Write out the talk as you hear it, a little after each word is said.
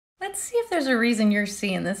Let's see if there's a reason you're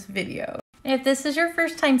seeing this video. If this is your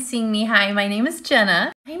first time seeing me, hi, my name is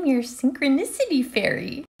Jenna. I'm your Synchronicity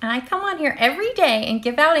Fairy. And I come on here every day and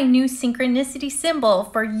give out a new synchronicity symbol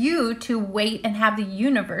for you to wait and have the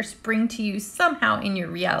universe bring to you somehow in your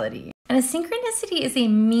reality. And a synchronicity is a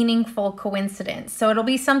meaningful coincidence. So it'll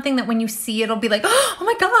be something that when you see it, it'll be like, oh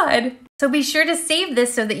my God. So be sure to save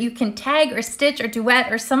this so that you can tag or stitch or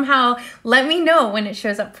duet or somehow let me know when it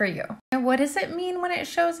shows up for you. And what does it mean when it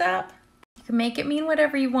shows up? You can make it mean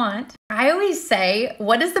whatever you want. I always say,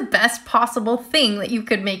 what is the best possible thing that you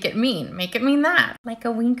could make it mean? Make it mean that. Like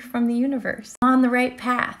a wink from the universe. On the right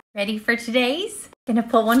path. Ready for today's? Gonna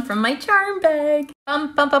pull one from my charm bag.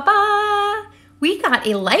 Bum, bum, ba, ba. We got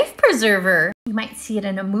a life preserver. You might see it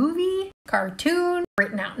in a movie, cartoon,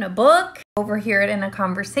 written out in a book, overhear it in a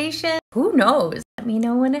conversation. Who knows? Let me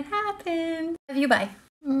know when it happens. Love you, bye.